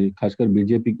है, खासकर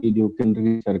बीजेपी की जो केंद्र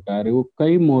की सरकार है, वो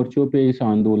कई मोर्चों पे इस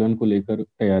आंदोलन को लेकर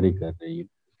तैयारी कर रही है।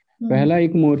 पहला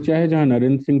एक मोर्चा है जहां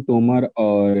नरेंद्र सिंह तोमर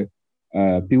और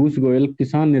पीयूष गोयल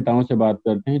किसान नेताओं से बात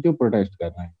करते हैं जो प्रोटेस्ट कर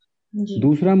रहे हैं।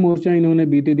 दूसरा मोर्चा इन्होंने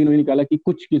बीते दिनों निकाला कि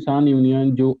कुछ किसान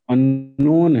यूनियन जो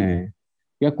अननोन है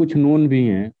या कुछ नोन भी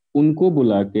हैं, उनको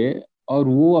बुला के और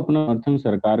वो अपना समर्थन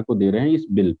सरकार को दे रहे हैं इस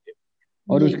बिल पे,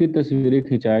 और उसकी तस्वीरें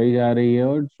खिंचाई जा रही है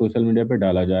और सोशल मीडिया पे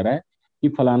डाला जा रहा है कि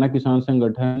फलाना किसान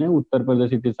संगठन ने, उत्तर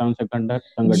प्रदेश किसान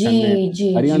संगठन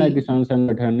ने, हरियाणा किसान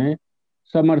संगठन ने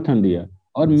समर्थन दिया,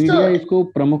 और मीडिया इसको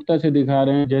प्रमुखता से दिखा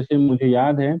रहे हैं। जैसे मुझे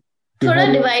याद है, थोड़ा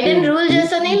डिवाइड एंड रूल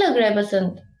जैसा नहीं लग रहा है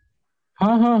बसंत?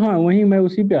 हाँ, वही मैं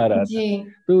उसी पे आ रहा था।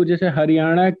 तो जैसे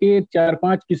हरियाणा के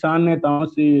 4-5 किसान नेताओं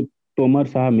से तोमर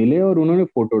साहब मिले और उन्होंने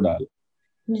फोटो डाला।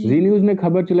 जी न्यूज ने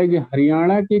खबर चलाई कि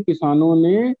हरियाणा के किसानों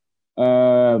ने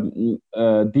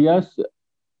दिया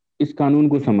इस कानून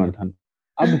को समर्थन।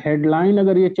 अब हेडलाइन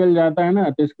अगर ये चल जाता है ना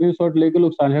तो स्क्रीनशॉट लेके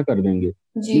लोग साझा कर देंगे,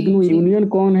 लेकिन वो यूनियन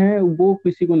कौन है वो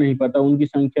किसी को नहीं पता, उनकी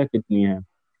संख्या कितनी है।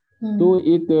 तो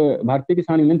एक भारतीय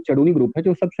किसान यूनियन चड़ूनी ग्रुप है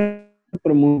जो सबसे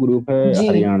प्रमुख ग्रुप है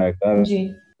हरियाणा का।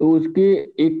 तो उसके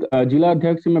एक जिला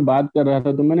अध्यक्ष से मैं बात कर रहा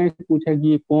था, तो मैंने पूछा कि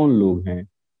ये कौन लोग हैं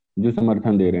जो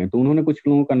समर्थन दे रहे हैं। तो उन्होंने कुछ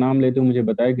लोगों का नाम लेते हुए मुझे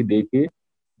बताया कि देखिए,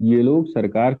 ये लोग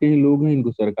सरकार के ही लोग हैं,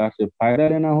 इनको सरकार से फायदा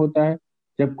लेना होता है।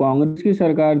 जब कांग्रेस की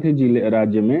सरकार थी जिले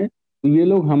राज्य में तो ये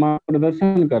लोग हमारा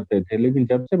प्रदर्शन करते थे, लेकिन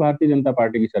जब से भारतीय जनता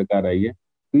पार्टी की सरकार आई है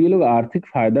तो ये लोग आर्थिक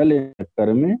फायदा लेने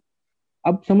चक्कर में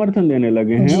अब समर्थन देने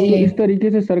लगे हैं। तो इस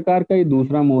तरीके से सरकार का ये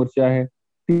दूसरा मोर्चा है।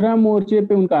 तीसरा मोर्चे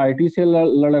पे उनका आईटी से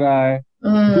लड़ रहा है,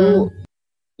 जो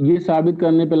ये साबित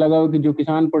करने पे लगा हो कि जो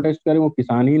किसान प्रोटेस्ट करे वो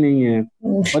किसान ही नहीं है,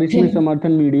 और इसमें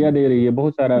समर्थन मीडिया दे रही है,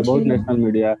 बहुत सारा, बहुत नेशनल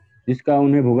मीडिया, जिसका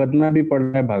उन्हें भुगतना भी पड़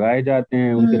रहा है, भगाए जाते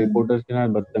हैं उनके रिपोर्टर्स के साथ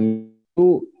बदतमीजी।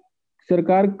 तो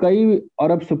सरकार कई,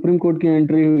 और अब सुप्रीम कोर्ट की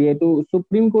एंट्री हुई है, तो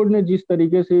सुप्रीम कोर्ट ने जिस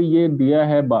तरीके से ये दिया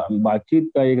है बातचीत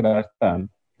का एक रास्ता,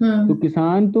 तो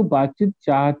किसान तो बातचीत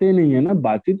चाहते नहीं है ना,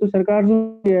 बातचीत तो सरकार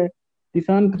से है,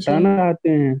 किसान कराना चाहते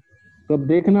हैं। तो अब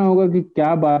देखना होगा कि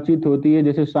क्या बातचीत होती है।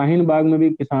 जैसे शाहीन बाग में भी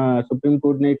किसान, सुप्रीम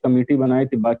कोर्ट ने एक कमेटी बनाई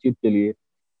थी बातचीत के लिए,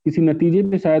 किसी नतीजे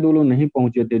पे शायद वो लोग नहीं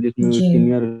पहुंचे थे, जिसमें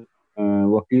सीनियर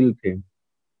वकील थे।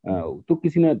 तो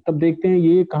किसी ने, तब देखते हैं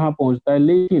ये कहाँ पहुंचता है।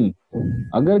 लेकिन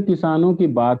अगर किसानों की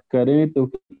बात करें तो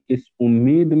इस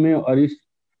उम्मीद में और इस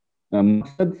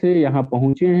मकसद से यहाँ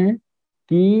पहुंचे हैं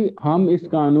कि हम इस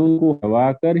कानून को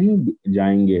हवा कर ही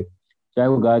जाएंगे। चाहे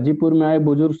वो गाजीपुर में आए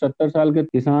बुजुर्ग 70 साल के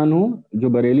किसान हो जो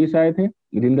बरेली से आए थे,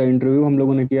 जिनका इंटरव्यू हम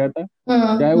लोगों ने किया था,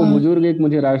 चाहे वो बुजुर्ग एक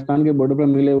मुझे राजस्थान के बॉर्डर पर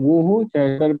मिले वो हो,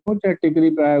 चाहे टिकरी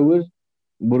पे आए हुए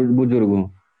बुजुर्ग हो,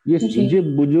 ये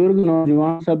बुजुर्ग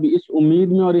नौजवान सब इस उम्मीद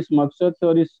में और इस मकसद से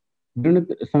और इस दृढ़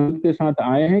संकल्प के साथ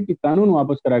आए हैं कि कानून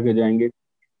वापस करा के जाएंगे।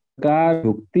 सरकार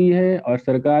रुकती है और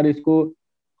सरकार इसको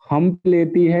हम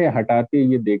लेती है या हटाती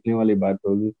है, ये देखने वाली बात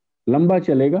होगी। लंबा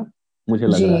चलेगा, मुझे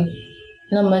लग रहा है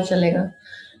लंबा चलेगा,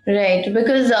 राइट।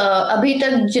 बिकॉज अभी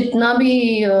तक जितना भी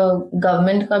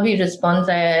गवर्नमेंट का भी रिस्पॉन्स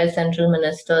आया है, सेंट्रल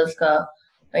मिनिस्टर्स का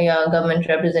या गवर्नमेंट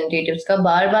रिप्रेजेंटेटिव्स का,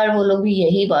 बार बार वो लोग भी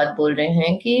यही बात बोल रहे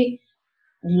हैं कि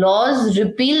लॉज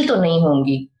रिपील तो नहीं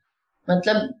होंगी,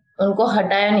 मतलब उनको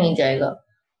हटाया नहीं जाएगा।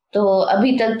 तो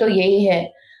अभी तक तो यही है।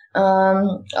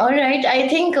 All right, I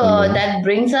think that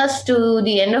brings us to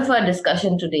the end of our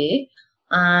discussion today.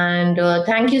 And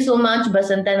thank you so much,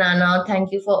 Basant and Anna.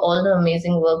 Thank you for all the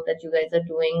amazing work that you guys are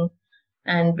doing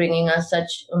and bringing us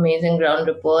such amazing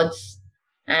ground reports.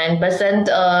 And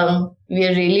Basant, we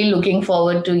are really looking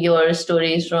forward to your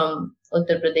stories from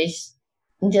Uttar Pradesh.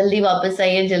 जल्दी वापस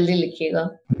आइए, जल्दी लिखिएगा।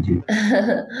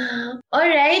 All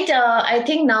right, I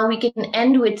think now we can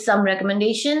end with some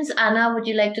recommendations. Anna, would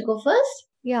you like to go first?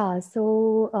 Yeah,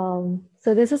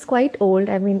 so this is quite old.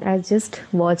 I mean, I just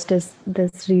watched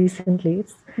this recently.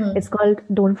 It's called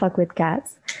Don't Fuck with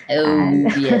Cats. Oh,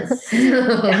 yes.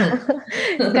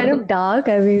 It's kind of dark.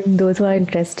 I mean, those who are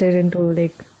interested into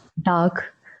like dark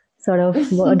sort of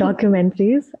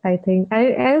documentaries, I think.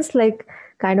 I was like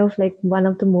kind of like one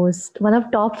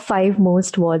of top 5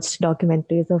 most watched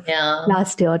documentaries of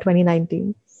last year,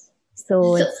 2019.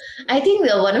 So I think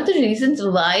one of the reasons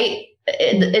why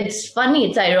it's funny,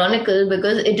 it's ironical,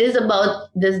 because it is about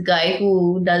this guy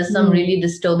who does some really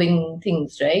disturbing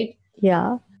things, right?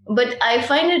 Yeah. But I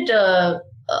find it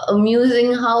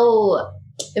amusing how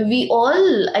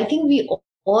I think we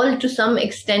all to some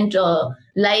extent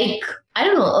like, I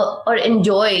don't know, or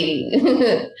enjoy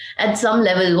at some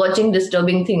level watching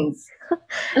disturbing things.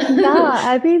 Yeah,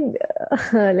 I mean,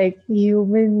 like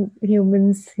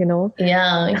humans,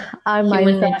 Yeah, our human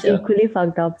minds are nature. equally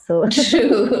fucked up. So,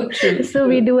 True, so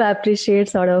we true. do appreciate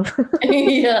sort of.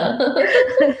 Yeah.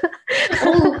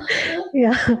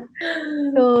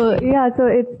 Oh. Yeah. So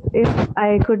it's if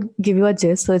I could give you a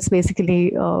gist, so it's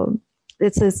basically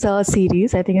it's a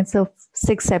series. I think it's a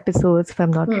 6 episodes, if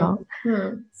I'm not wrong.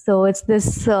 So it's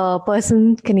this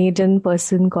Canadian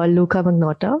person called Luca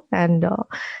Magnotta, and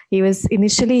he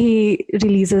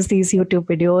releases these YouTube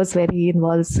videos where he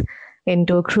involves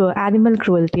into animal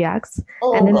cruelty acts,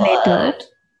 Oh, and then God.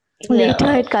 later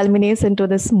Yeah. it culminates into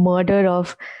this murder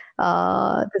of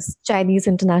this Chinese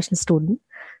international student.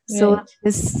 So Right.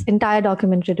 this entire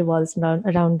documentary revolves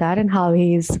around that and how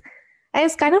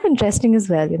it's kind of interesting as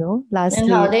well, And Lastly,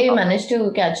 how they managed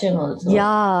to catch him also.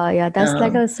 yeah, that's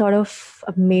like a sort of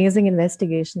amazing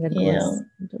investigation that Yeah. goes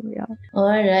into, yeah.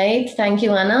 All right. Thank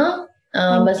you, Anna.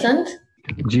 Thank you. Basant?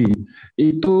 जी,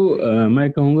 एक तो मैं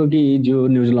कहूँगा कि जो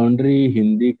news laundry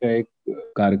Hindi का एक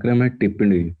कार्यक्रम है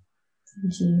टिप्पणी,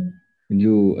 जी,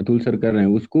 जो अतुल सर कर रहे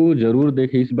हैं, उसको जरूर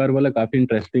देखें. इस बार वाला काफी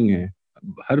इंटरेस्टिंग है.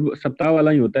 हर सप्ताह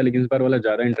वाला ही होता है, लेकिन इस बार वाला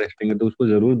ज्यादा इंटरेस्टिंग है, तो उसको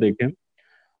जरूर देखें.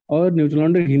 और न्यूज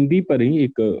लॉन्ड्री हिंदी पर ही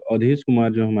एक अवधेश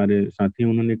कुमार जो हमारे साथी हैं,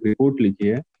 उन्होंने एक रिपोर्ट लिखी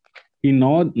है कि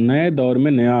नए दौर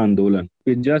में नया आंदोलन,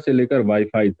 पिज्जा से लेकर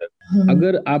वाईफाई तक.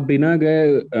 अगर आप बिना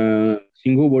गए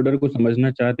सिंघू बॉर्डर को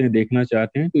समझना चाहते हैं, देखना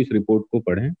चाहते हैं, तो इस रिपोर्ट को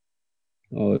पढ़ें.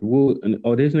 और वो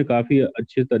अवधेश ने काफी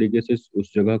अच्छे तरीके से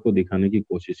उस जगह को दिखाने की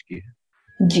कोशिश की है.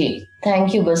 जी,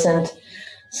 thank you, Basant.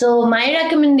 So my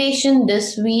recommendation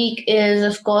this week is,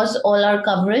 of course, all our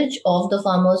coverage of the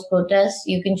farmers' protests.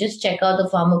 You can just check out the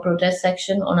farmer protest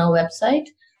section on our website.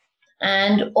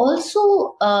 And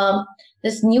also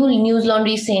this new News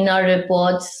Laundry Sena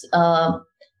reports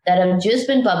that have just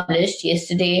been published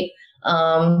yesterday.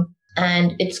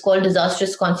 And it's called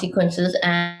Disastrous Consequences.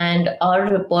 And our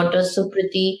reporter,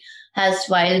 Supriti, has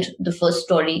filed the first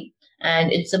story.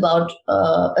 And it's about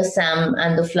Assam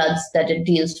and the floods that it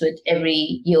deals with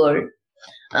every year.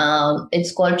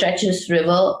 It's called Treacherous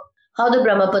River, How the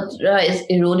Brahmaputra is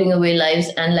Eroding Away Lives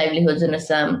and Livelihoods in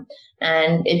Assam.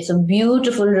 And it's a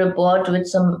beautiful report with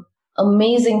some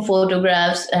amazing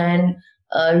photographs and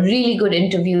really good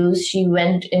interviews. She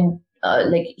went in,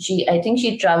 I think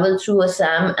she traveled through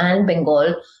Assam and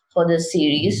Bengal for this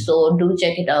series. So do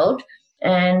check it out.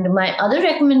 And my other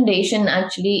recommendation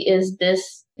actually is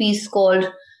this piece called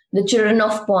The Children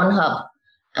of Pornhub.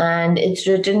 And it's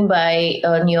written by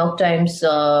New York Times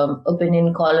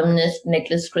opinion columnist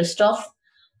Nicholas Kristof.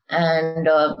 And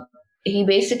he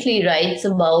basically writes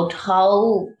about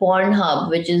how Pornhub,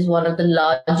 which is one of the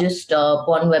largest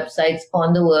porn websites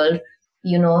on the world,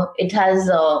 it has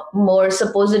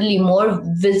supposedly more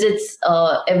visits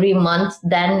every month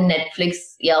than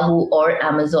Netflix, Yahoo, or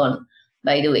Amazon,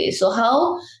 by the way. So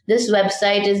how this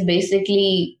website is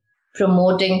basically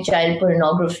promoting child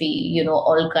pornography,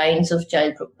 all kinds of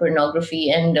child pornography,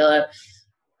 and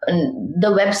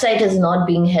the website is not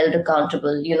being held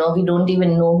accountable. We don't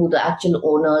even know who the actual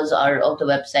owners are of the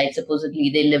website. Supposedly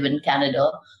they live in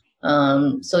Canada.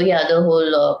 So yeah, the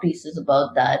whole piece is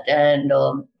about that, and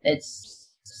it's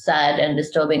sad and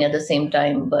disturbing at the same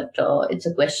time, but it's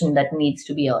a question that needs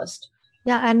to be asked.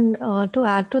 Yeah, and to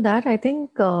add to that, I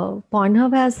think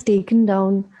Pornhub has taken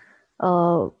down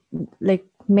like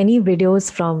many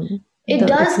videos from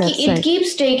it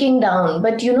keeps taking down,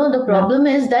 but the problem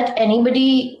is that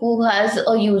anybody who has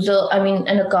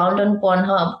an account on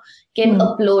Pornhub can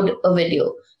upload a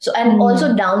video. So, and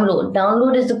also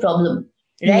download is the problem,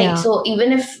 right? Yeah. So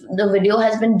even if the video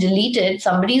has been deleted,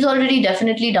 somebody's already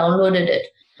definitely downloaded it,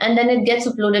 and then it gets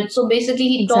uploaded. So basically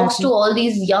he talks to all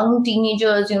these young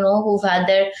teenagers, who've had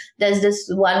there's this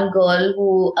one girl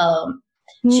who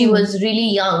she was really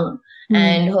young,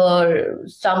 and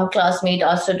some classmate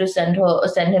asked her to send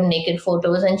him naked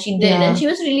photos, and she did, and she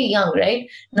was really young, right?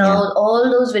 Now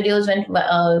all those videos went,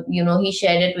 he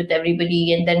shared it with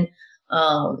everybody, and then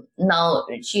now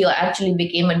she actually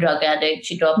became a drug addict.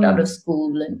 She dropped out of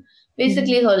school, and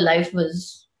basically her life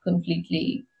was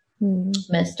completely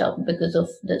messed up because of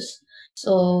this.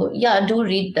 So yeah, do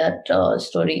read that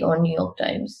story on New York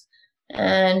Times.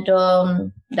 And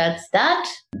that's that.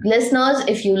 Listeners,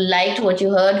 if you liked what you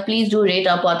heard, please do rate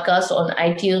our podcast on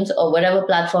iTunes or whatever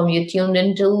platform you tuned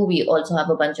into. We also have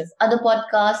a bunch of other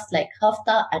podcasts like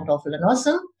Hafta and Awful and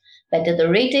Awesome. Better the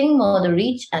rating, more the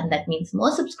reach, and that means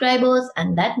more subscribers,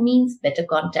 and that means better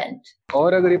content.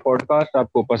 और अगर ये podcast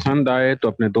आपको पसंद आए तो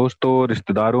अपने दोस्तों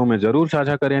रिश्तेदारों में जरूर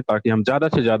साझा करें ताकि हम ज्यादा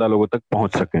से ज्यादा लोगों तक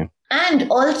पहुंच सकें. And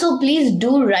also, please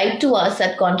do write to us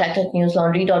at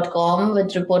contact@newslaundry.com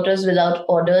with Reporters Without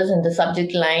Orders in the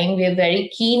subject line. We are very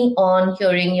keen on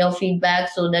hearing your feedback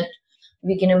so that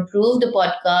we can improve the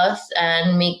podcast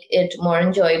and make it more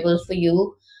enjoyable for you.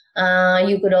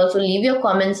 You could also leave your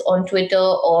comments on Twitter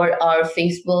or our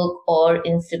Facebook or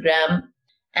Instagram.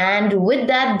 And with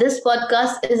that, this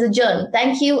podcast is adjourned.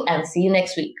 Thank you and see you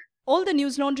next week. All the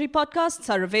News Laundry podcasts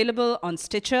are available on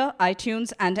Stitcher,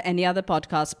 iTunes, and any other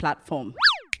podcast platform.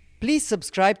 Please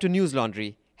subscribe to News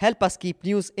Laundry. Help us keep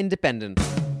news independent.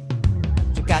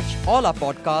 To catch all our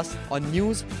podcasts on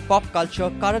news, pop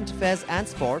culture, current affairs, and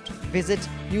sport, visit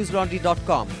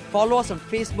newslaundry.com. Follow us on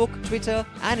Facebook, Twitter,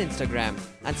 and Instagram,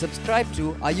 and subscribe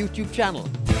to our YouTube channel.